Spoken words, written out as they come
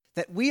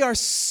that we are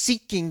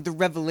seeking the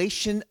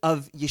revelation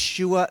of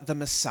Yeshua the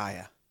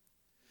Messiah.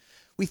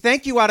 We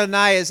thank you,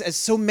 Adonai, as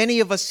so many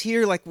of us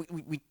here, like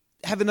we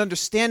have an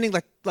understanding,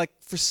 like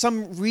for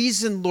some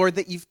reason, Lord,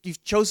 that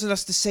you've chosen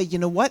us to say, you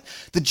know what?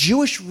 The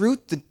Jewish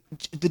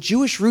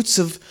Jewish roots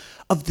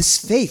of this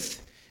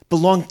faith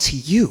belong to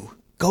you.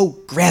 Go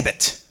grab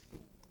it.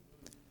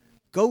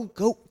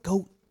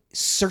 Go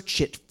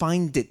search it,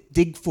 find it,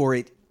 dig for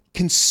it,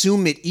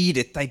 consume it, eat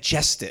it,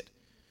 digest it.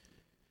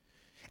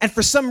 And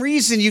for some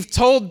reason, you've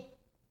told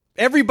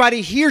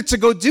everybody here to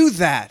go do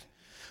that.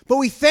 But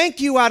we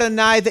thank you,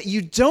 Adonai, that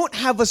you don't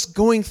have us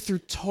going through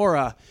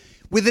Torah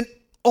with an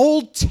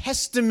Old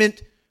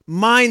Testament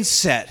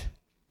mindset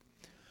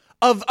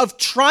of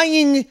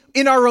trying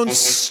in our own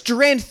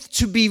strength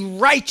to be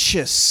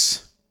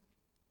righteous.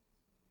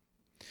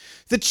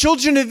 The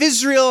children of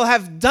Israel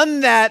have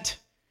done that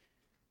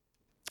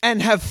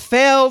and have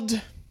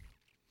failed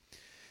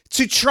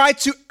to try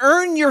to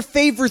earn your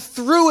favor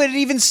through it. It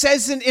even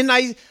says in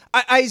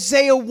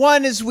Isaiah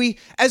 1, as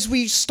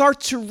we start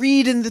to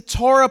read in the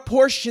Torah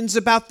portions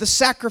about the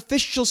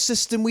sacrificial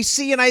system, we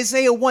see in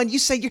Isaiah 1, you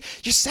say,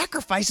 your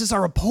sacrifices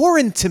are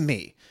abhorrent to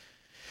me.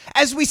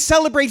 As we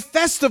celebrate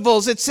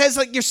festivals, it says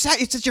like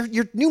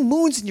your new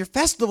moons and your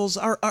festivals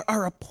are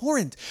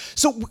abhorrent.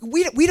 So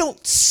we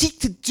don't seek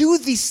to do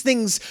these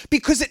things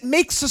because it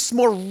makes us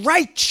more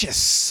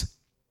righteous.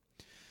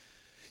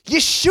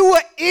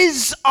 Yeshua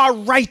is our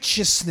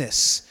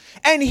righteousness,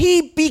 and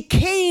he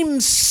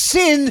became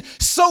sin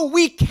so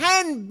we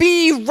can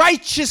be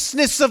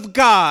righteousness of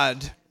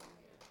God.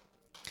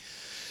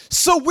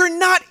 So we're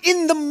not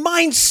in the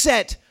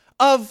mindset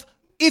of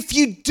if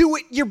you do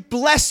it, you're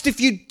blessed. If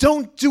you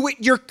don't do it,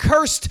 you're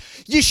cursed.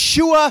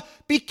 Yeshua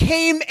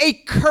became a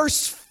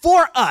curse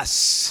for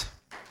us.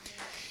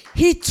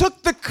 He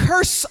took the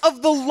curse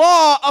of the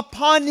law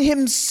upon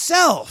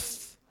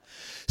himself.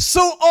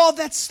 So all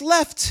that's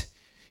left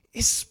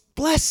is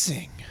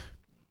blessing.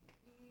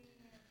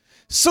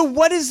 So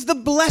what is the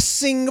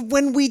blessing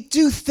when we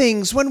do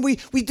things, when we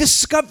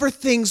discover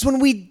things, when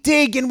we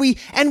dig and we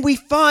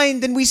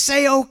find and we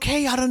say,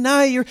 okay,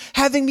 Adonai, you're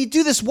having me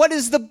do this. What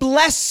is the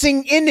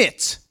blessing in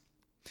it?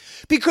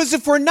 Because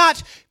if we're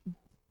not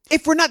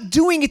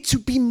doing it to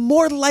be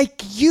more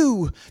like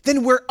you,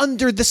 then we're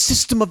under the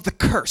system of the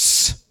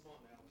curse.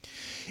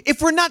 If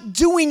we're not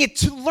doing it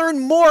to learn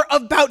more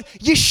about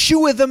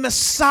Yeshua the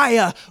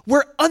Messiah,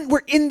 we're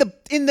in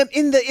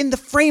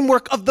the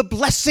framework of the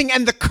blessing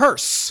and the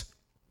curse.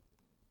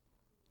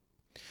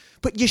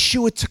 But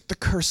Yeshua took the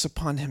curse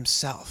upon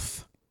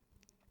himself.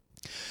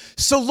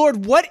 So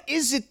Lord, what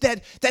is it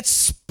that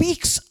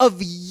speaks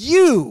of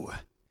you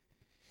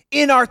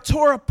in our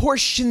Torah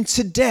portion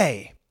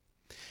today?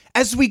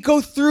 As we go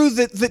through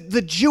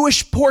the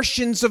Jewish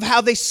portions of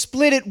how they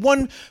split it,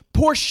 one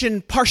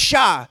portion,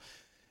 Parsha,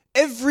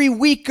 every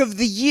week of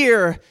the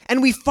year,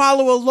 and we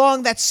follow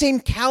along that same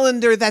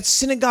calendar that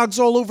synagogues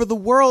all over the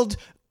world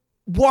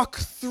walk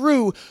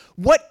through.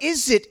 What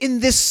is it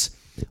in this,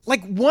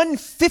 like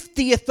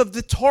 1/50th of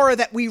the Torah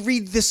that we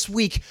read this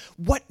week?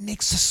 What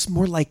makes us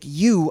more like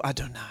you,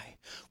 Adonai?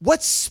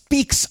 What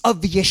speaks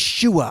of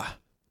Yeshua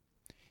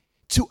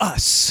to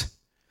us?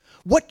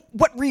 What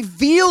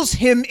reveals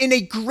him in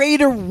a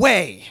greater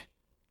way?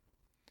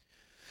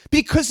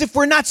 Because if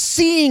we're not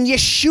seeing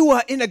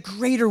Yeshua in a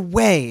greater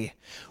way,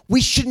 we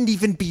shouldn't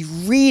even be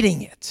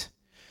reading it.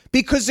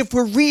 Because if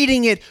we're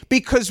reading it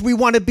because we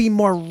want to be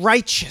more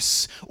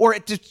righteous or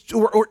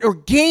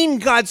gain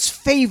God's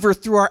favor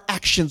through our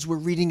actions, we're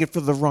reading it for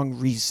the wrong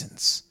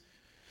reasons.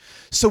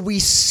 So we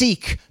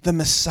seek the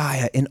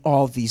Messiah in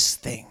all these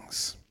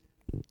things.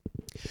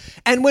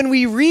 And when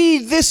we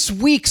read this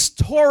week's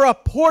Torah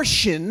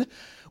portion,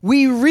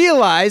 we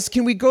realize,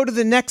 can we go to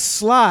the next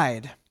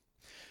slide?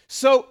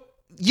 So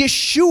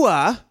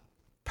Yeshua,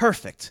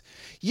 perfect.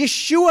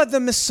 Yeshua the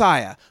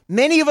Messiah.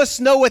 Many of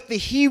us know what the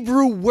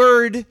Hebrew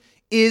word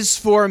is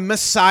for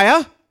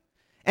Messiah,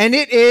 and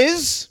it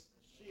is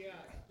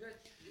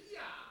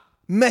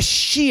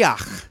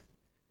Mashiach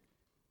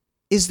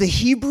is the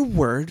Hebrew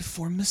word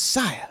for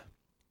Messiah.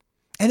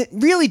 And it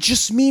really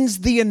just means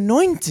the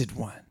anointed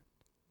one.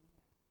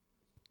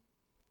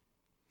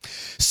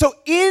 So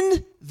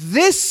in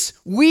this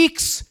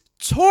week's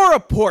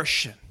Torah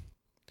portion,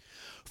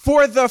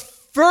 for the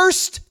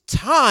first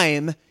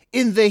time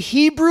in the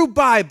Hebrew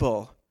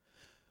Bible,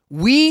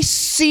 we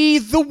see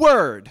the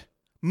word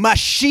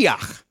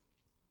Mashiach.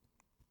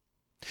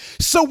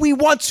 So we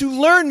want to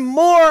learn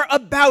more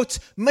about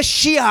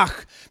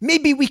Mashiach.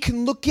 Maybe we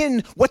can look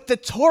in what the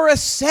Torah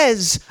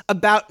says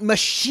about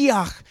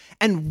Mashiach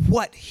and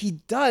what he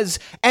does.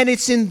 And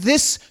it's in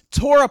this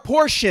Torah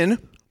portion.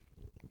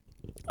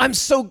 I'm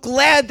so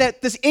glad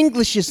that this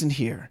English isn't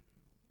here.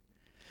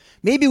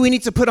 Maybe we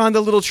need to put on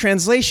the little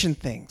translation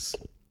things.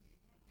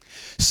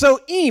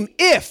 So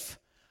if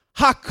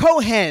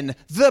HaKohen,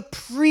 the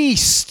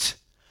priest,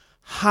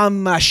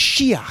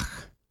 HaMashiach.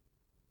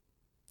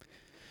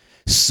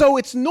 So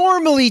it's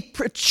normally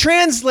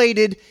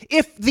translated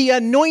if the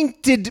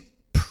anointed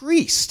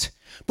priest.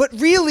 But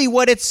really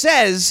what it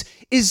says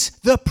is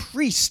the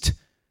priest,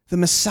 the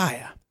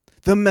Messiah,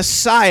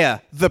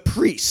 the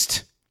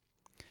priest,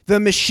 the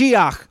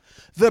Mashiach,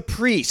 the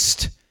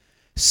priest,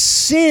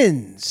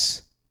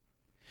 sins.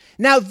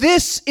 Now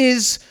this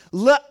is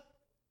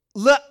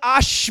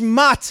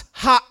Le'ashmat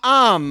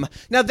ha'am.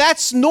 Now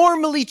that's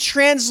normally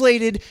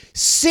translated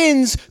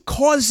sins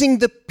causing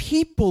the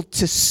people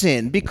to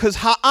sin, because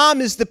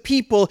ha'am is the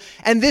people,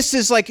 and this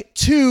is like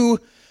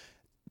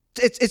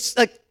it's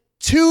like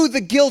to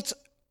the guilt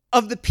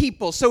of the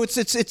people. So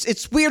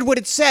it's weird what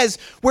it says,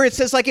 where it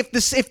says like if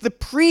the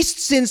priest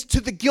sins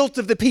to the guilt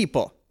of the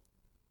people.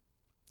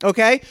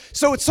 Okay?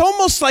 So it's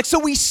almost like, so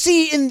we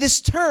see in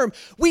this term,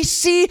 we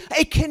see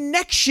a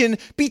connection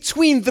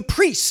between the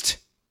priest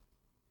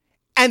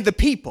and the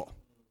people,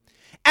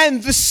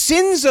 and the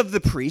sins of the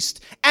priest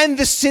and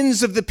the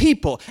sins of the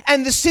people,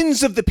 and the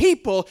sins of the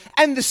people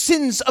and the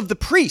sins of the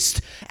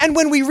priest. And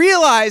when we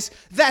realize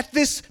that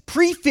this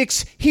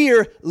prefix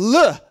here,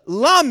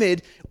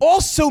 lamed,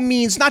 also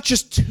means not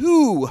just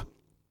to,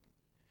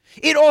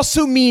 it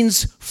also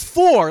means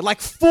for, like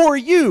for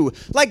you.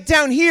 Like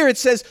down here it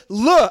says,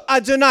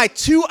 Adonai,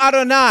 to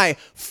Adonai,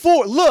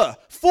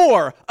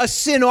 for a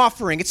sin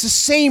offering. It's the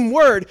same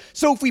word.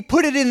 So if we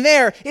put it in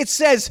there, it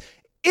says,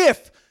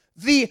 if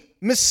the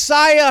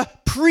Messiah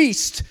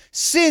priest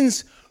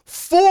sins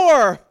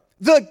for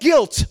the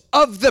guilt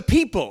of the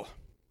people.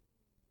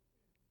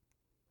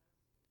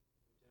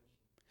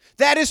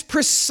 That is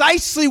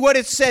precisely what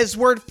it says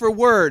word for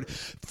word.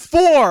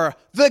 For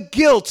the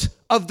guilt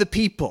of the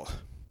people.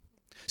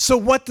 So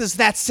what does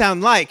that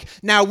sound like?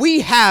 Now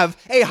we have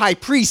a high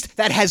priest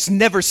that has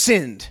never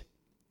sinned.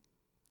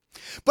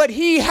 But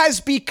he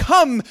has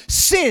become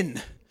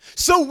sin,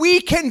 so we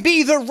can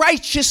be the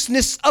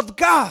righteousness of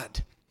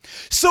God.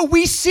 So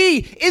we see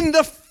in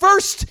the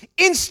first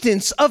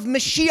instance of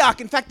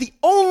Mashiach, in fact, the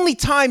only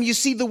time you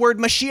see the word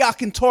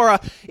Mashiach in Torah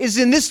is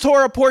in this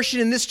Torah portion,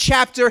 in this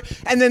chapter,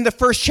 and then the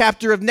first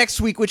chapter of next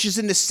week, which is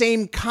in the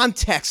same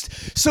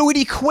context. So it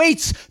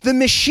equates the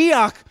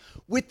Mashiach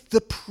with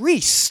the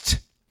priest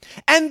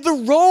and the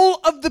role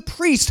of the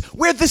priest,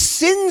 where the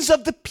sins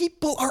of the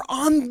people are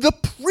on the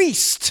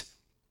priest.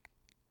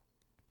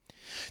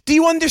 Do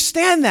you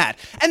understand that?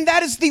 And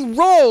that is the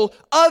role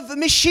of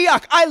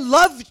Mashiach. I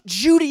love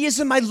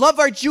Judaism, I love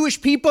our Jewish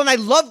people, and I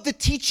love the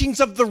teachings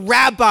of the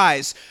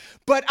rabbis.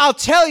 But I'll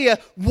tell you,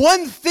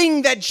 one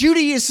thing that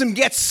Judaism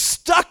gets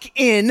stuck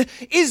in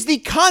is the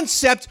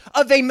concept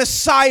of a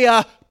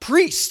Messiah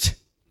priest.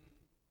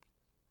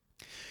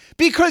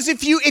 Because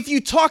if you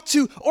talk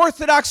to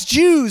Orthodox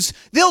Jews,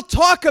 they'll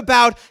talk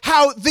about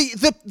how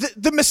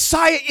the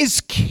Messiah is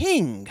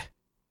king.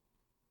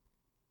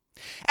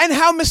 And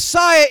how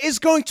Messiah is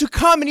going to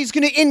come and he's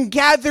going to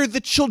ingather the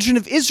children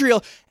of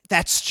Israel.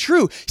 That's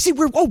true. See,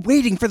 we're all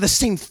waiting for the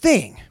same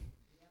thing.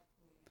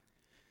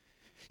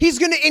 He's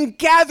going to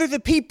ingather the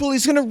people.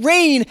 He's going to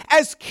reign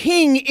as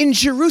king in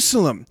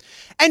Jerusalem.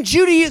 And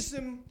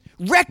Judaism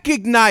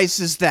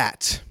recognizes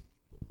that.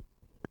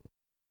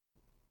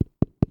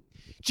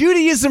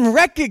 Judaism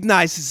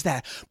recognizes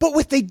that. But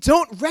what they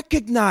don't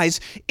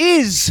recognize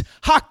is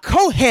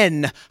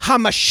HaKohen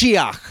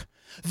HaMashiach,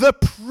 the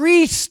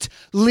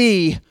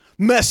priestly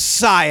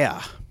Messiah,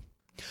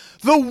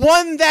 the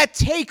one that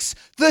takes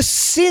the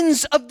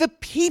sins of the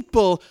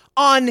people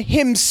on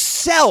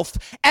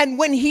himself. And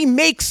when he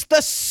makes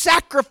the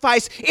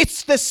sacrifice,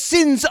 it's the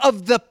sins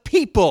of the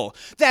people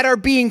that are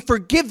being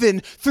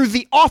forgiven through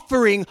the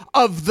offering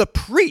of the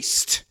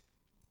priest.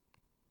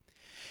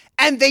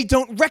 And they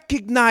don't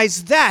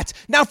recognize that.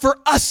 Now, for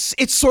us,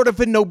 it's sort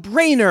of a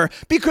no-brainer,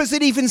 because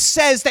it even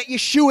says that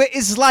Yeshua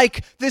is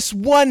like this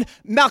one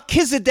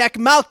Melchizedek,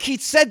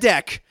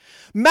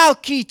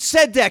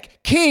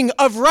 King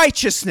of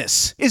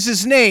righteousness is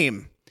his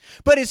name.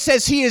 But it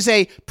says he is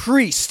a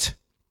priest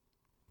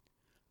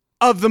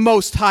of the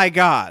Most High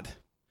God.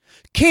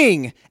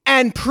 King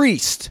and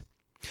priest.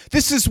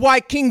 This is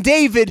why King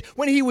David,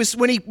 when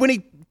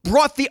he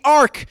brought the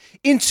ark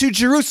into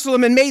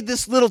Jerusalem and made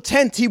this little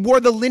tent, he wore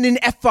the linen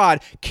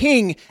ephod,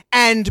 king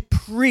and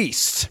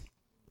priest.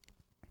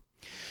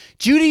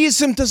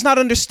 Judaism does not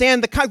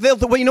understand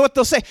you know what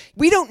they'll say?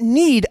 We don't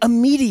need a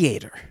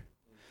mediator.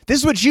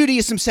 This is what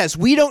Judaism says.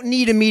 We don't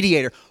need a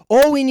mediator.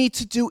 All we need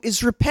to do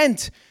is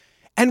repent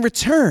and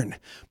return.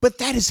 But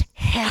that is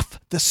half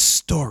the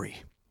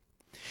story.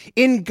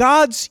 In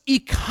God's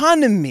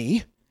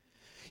economy,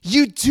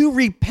 you do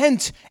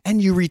repent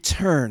and you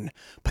return,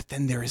 but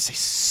then there is a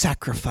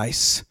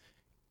sacrifice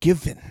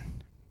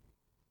given.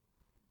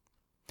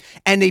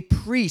 And a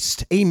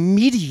priest, a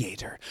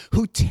mediator,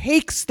 who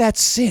takes that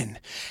sin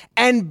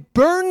and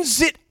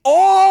burns it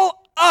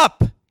all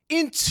up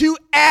into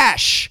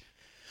ash,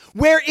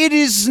 where it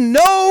is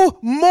no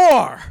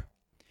more,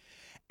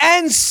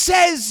 and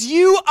says,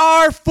 "You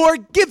are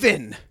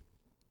forgiven."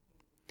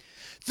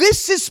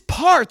 This is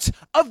part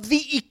of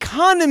the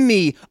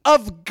economy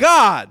of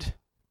God.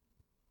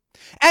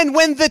 And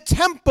when the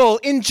temple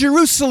in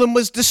Jerusalem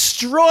was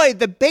destroyed,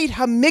 the Beit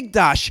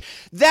HaMikdash,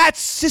 that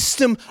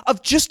system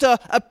of just a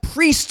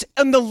priest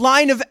on the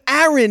line of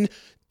Aaron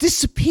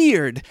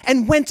disappeared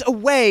and went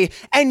away.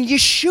 And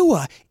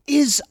Yeshua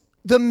is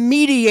the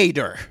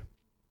mediator.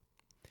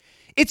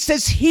 It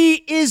says he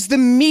is the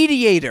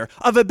mediator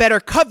of a better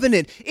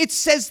covenant. It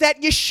says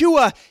that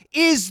Yeshua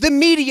is the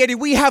mediator.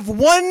 We have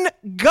one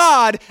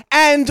God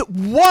and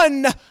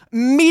one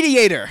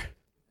mediator.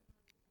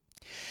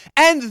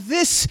 And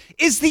this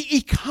is the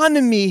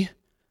economy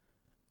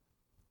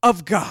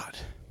of God.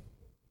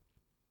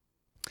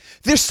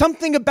 There's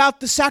something about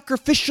the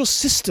sacrificial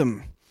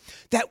system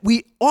that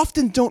we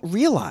often don't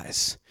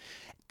realize.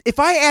 If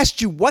I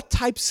asked you what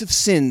types of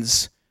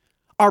sins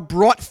are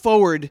brought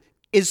forward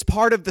as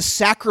part of the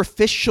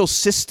sacrificial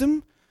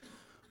system,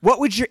 what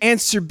would your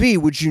answer be?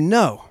 Would you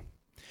know?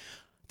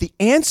 The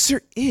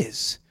answer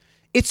is,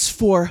 it's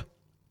for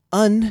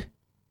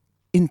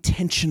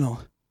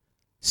unintentional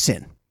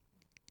sin.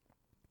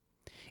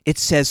 It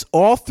says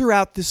all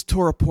throughout this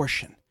Torah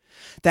portion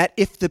that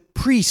if the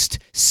priest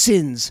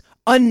sins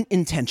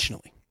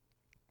unintentionally,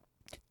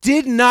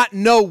 did not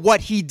know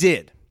what he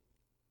did,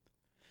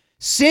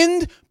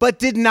 sinned but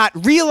did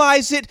not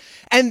realize it,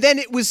 and then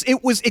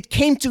it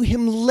came to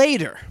him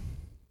later,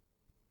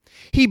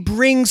 he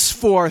brings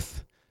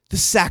forth the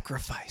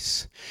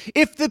sacrifice.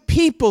 If the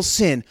people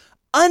sin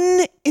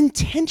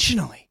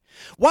unintentionally,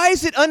 why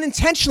is it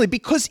unintentionally?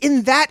 Because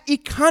in that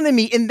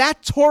economy, in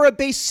that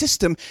Torah-based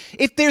system,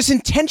 if there's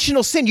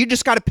intentional sin, you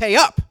just got to pay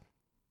up.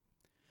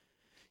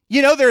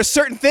 You know, there are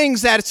certain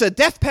things that it's a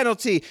death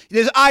penalty.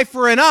 There's eye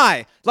for an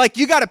eye. Like,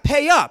 you got to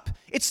pay up.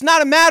 It's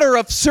not a matter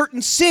of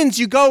certain sins.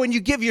 You go and you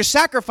give your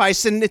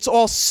sacrifice and it's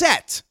all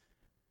set.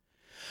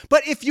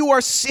 But if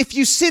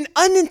you sin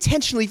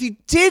unintentionally, if you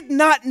did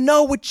not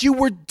know what you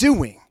were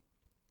doing,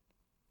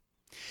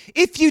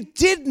 if you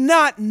did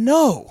not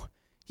know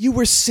you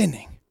were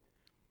sinning,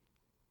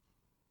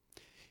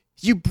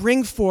 you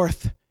bring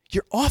forth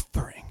your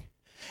offering.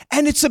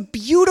 And it's a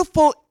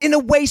beautiful, in a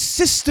way,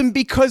 system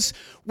because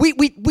we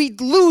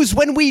lose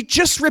when we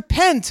just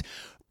repent.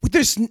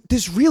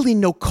 There's really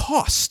no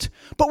cost.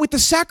 But with the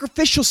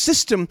sacrificial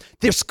system,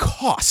 there's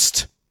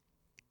cost.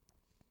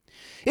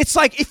 It's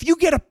like if you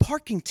get a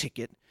parking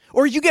ticket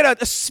or you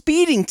get a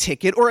speeding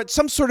ticket or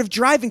some sort of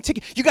driving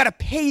ticket, you got to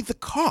pay the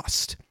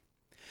cost.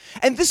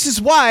 And this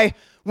is why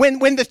when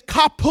the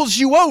cop pulls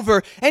you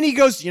over and he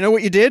goes, you know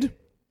what you did?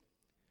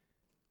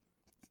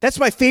 That's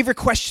my favorite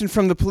question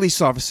from the police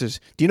officers.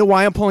 Do you know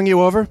why I'm pulling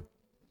you over?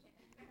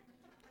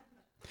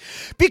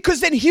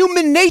 Because then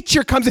human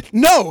nature comes in.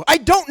 No, I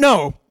don't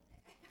know.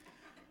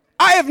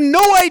 I have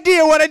no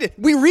idea what I did.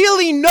 We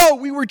really know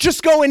we were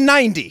just going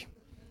 90.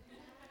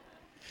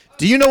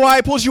 Do you know why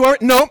I pulled you over?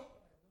 No,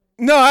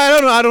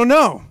 I don't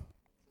know.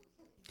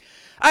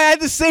 I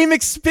had the same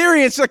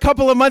experience a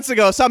couple of months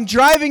ago. So I'm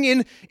driving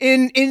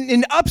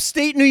in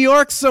upstate New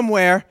York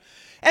somewhere,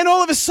 and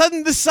all of a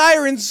sudden the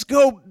sirens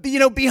go,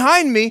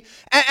 behind me,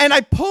 and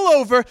I pull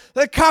over.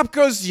 The cop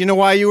goes, you know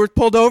why you were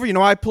pulled over? You know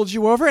why I pulled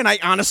you over? And I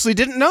honestly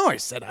didn't know. I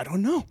said, I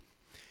don't know.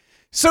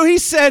 So he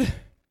said,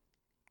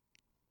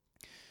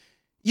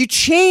 you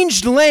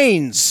changed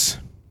lanes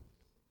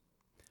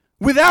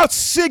without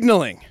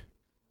signaling.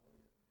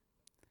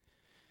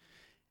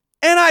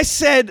 And I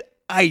said,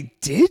 I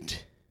did?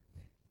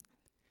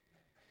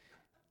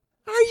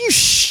 Are you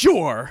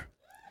sure?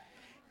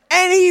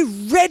 And he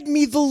read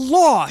me the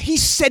law. He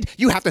said,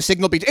 you have to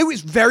signal. It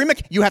was very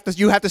much, you have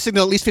to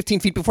signal at least 15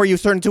 feet before you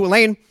turn into a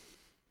lane.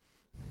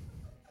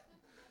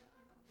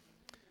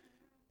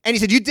 And he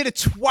said, you did it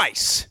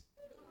twice.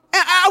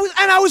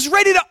 And I was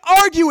ready to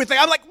argue with him.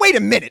 I'm like, wait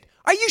a minute.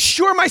 Are you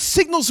sure my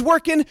signal's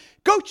working?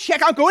 Go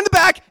check. I'll go in the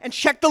back and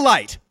check the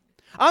light.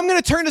 I'm going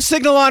to turn the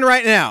signal on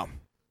right now.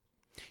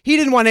 He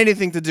didn't want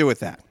anything to do with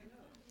that.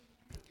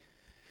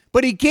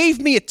 But he gave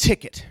me a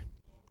ticket.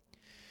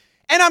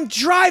 And I'm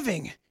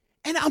driving.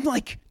 And I'm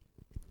like,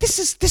 this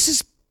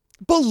is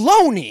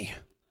baloney.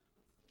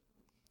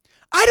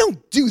 I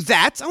don't do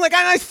that. I'm like,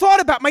 and I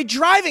thought about my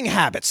driving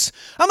habits.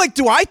 I'm like,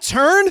 do I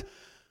turn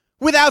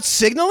without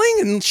signaling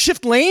and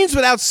shift lanes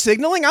without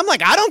signaling? I'm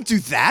like, I don't do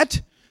that.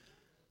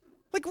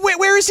 Like,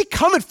 where is he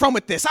coming from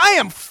with this? I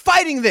am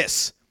fighting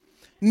this.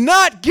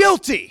 Not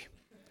guilty.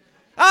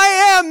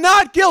 I am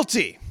not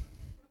guilty.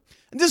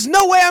 There's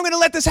no way I'm going to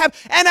let this happen.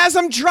 And as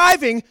I'm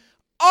driving,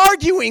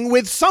 arguing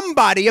with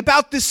somebody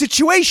about this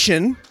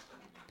situation,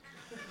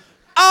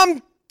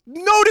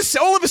 notice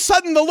all of a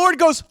sudden the Lord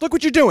goes, look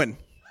what you're doing.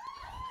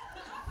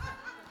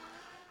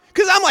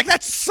 Because I'm like,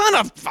 that son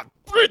of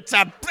flicking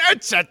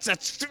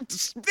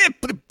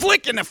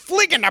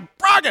the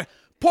braga.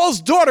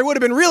 Paul's daughter would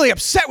have been really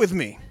upset with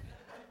me.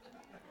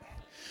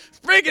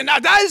 Freaking, now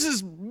this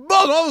is,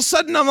 all of a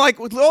sudden I'm like,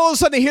 all of a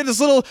sudden I hear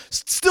this little,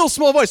 still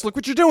small voice, look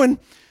what you're doing. I'm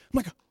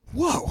like,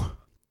 whoa.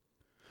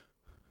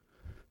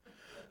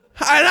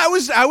 And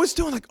I was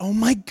doing like, oh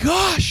my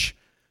gosh.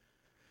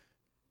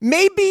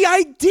 Maybe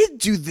I did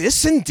do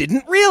this and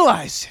didn't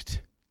realize it.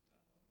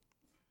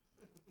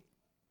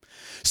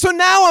 So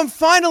now I'm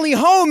finally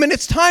home and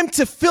it's time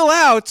to fill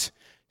out,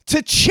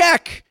 to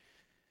check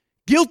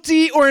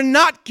guilty or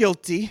not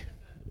guilty.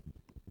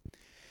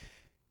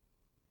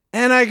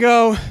 And I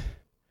go,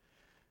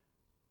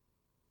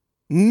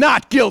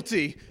 not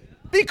guilty.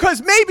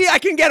 because maybe I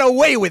can get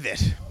away with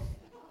it.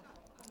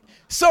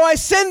 So I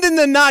send in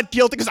the not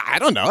guilty because I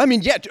don't know. I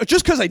mean, yeah,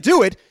 just because I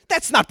do it,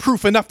 that's not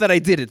proof enough that I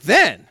did it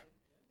then.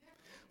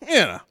 You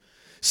know.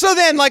 So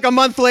then, like a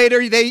month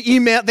later, they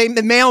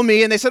mail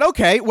me and they said,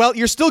 okay, well,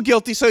 you're still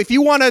guilty. So if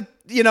you want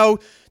to,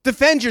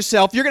 defend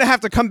yourself, you're going to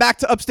have to come back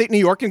to upstate New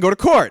York and go to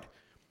court.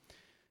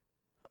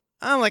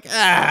 I'm like,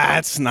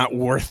 it's not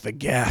worth the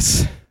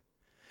gas.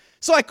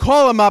 So I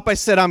call him up. I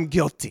said, I'm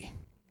guilty.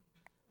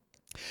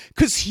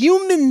 Because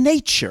human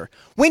nature,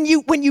 when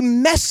you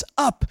mess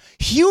up,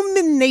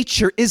 human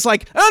nature is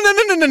like, oh,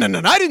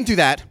 no, I didn't do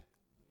that.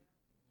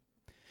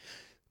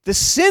 The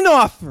sin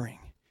offering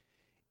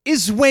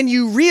is when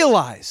you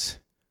realize,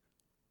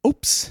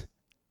 oops,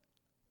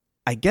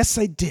 I guess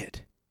I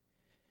did.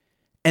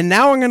 And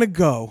now I'm going to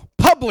go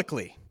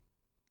publicly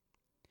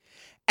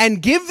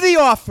and give the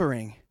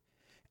offering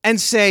and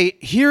say,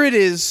 here it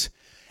is.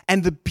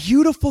 And the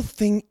beautiful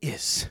thing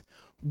is,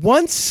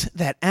 once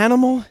that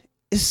animal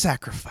is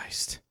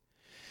sacrificed,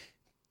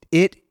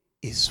 it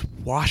is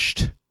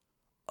washed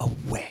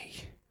away.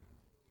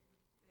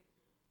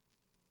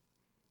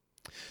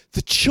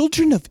 The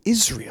children of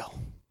Israel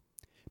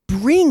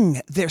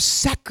bring their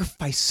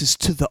sacrifices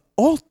to the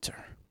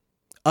altar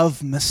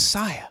of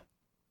Messiah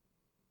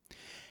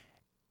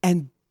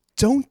and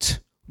don't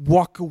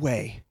walk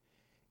away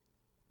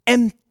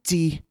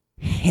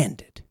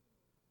empty-handed.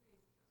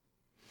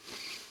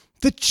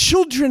 The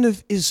children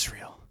of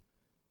Israel,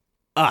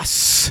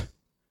 us,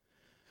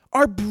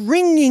 are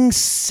bringing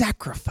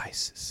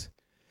sacrifices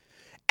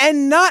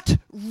and not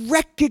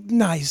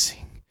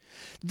recognizing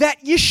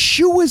that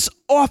Yeshua's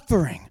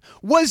offering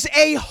was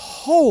a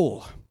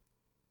whole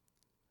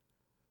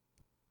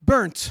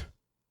burnt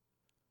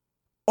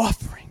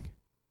offering.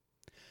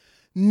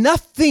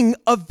 Nothing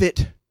of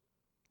it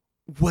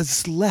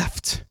was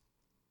left.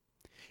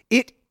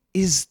 It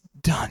is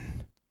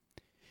done.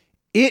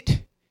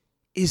 It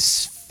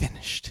is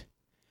finished.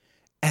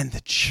 And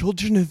the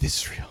children of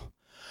Israel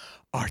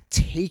are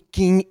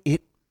taking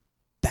it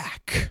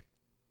back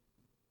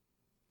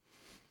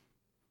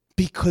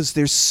because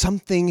there's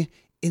something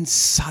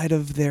inside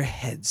of their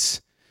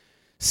heads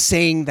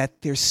saying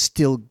that they're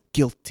still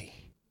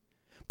guilty.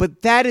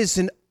 But that is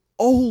an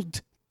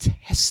Old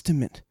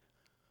Testament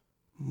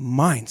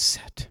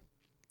mindset.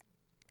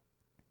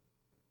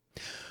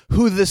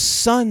 Who the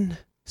Son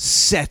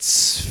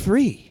sets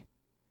free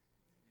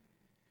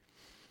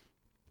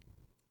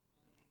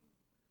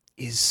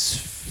is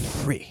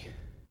free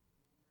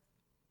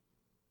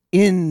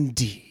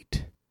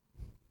indeed.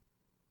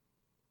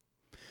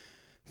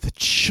 The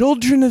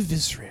children of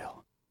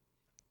Israel,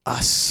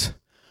 us,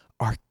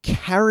 are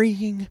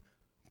carrying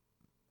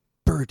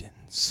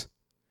burdens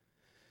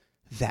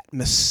that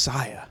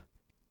Messiah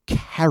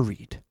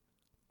carried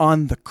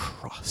on the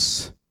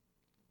cross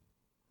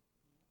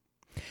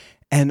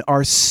and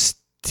are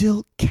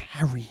still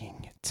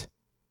carrying it.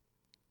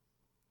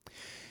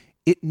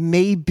 It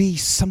may be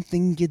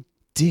something you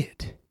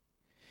did.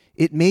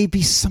 It may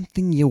be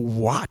something you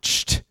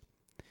watched.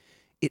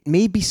 It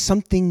may be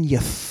something you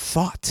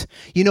thought.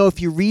 You know,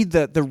 if you read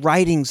the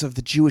writings of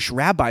the Jewish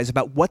rabbis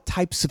about what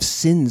types of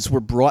sins were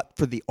brought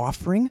for the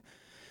offering,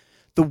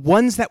 the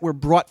ones that were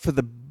brought for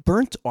the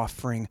burnt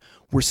offering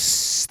were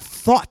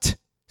thought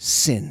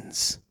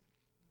sins.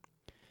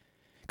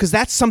 Because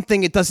that's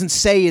something it doesn't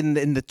say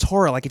in the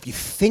Torah, like if you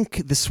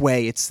think this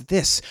way, it's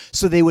this.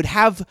 So they would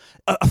have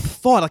a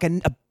thought, like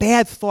a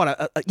bad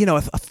thought,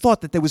 a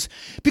thought that there was,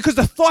 because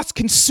the thoughts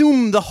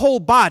consume the whole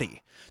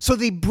body. So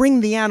they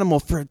bring the animal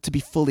for it to be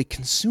fully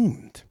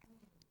consumed.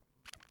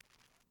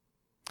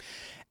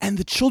 And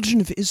the children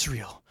of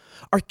Israel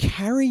are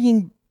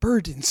carrying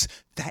burdens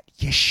that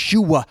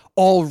Yeshua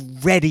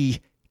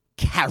already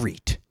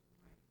carried.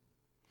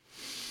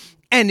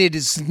 And it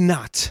is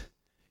not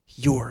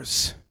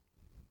yours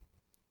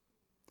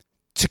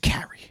to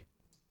carry.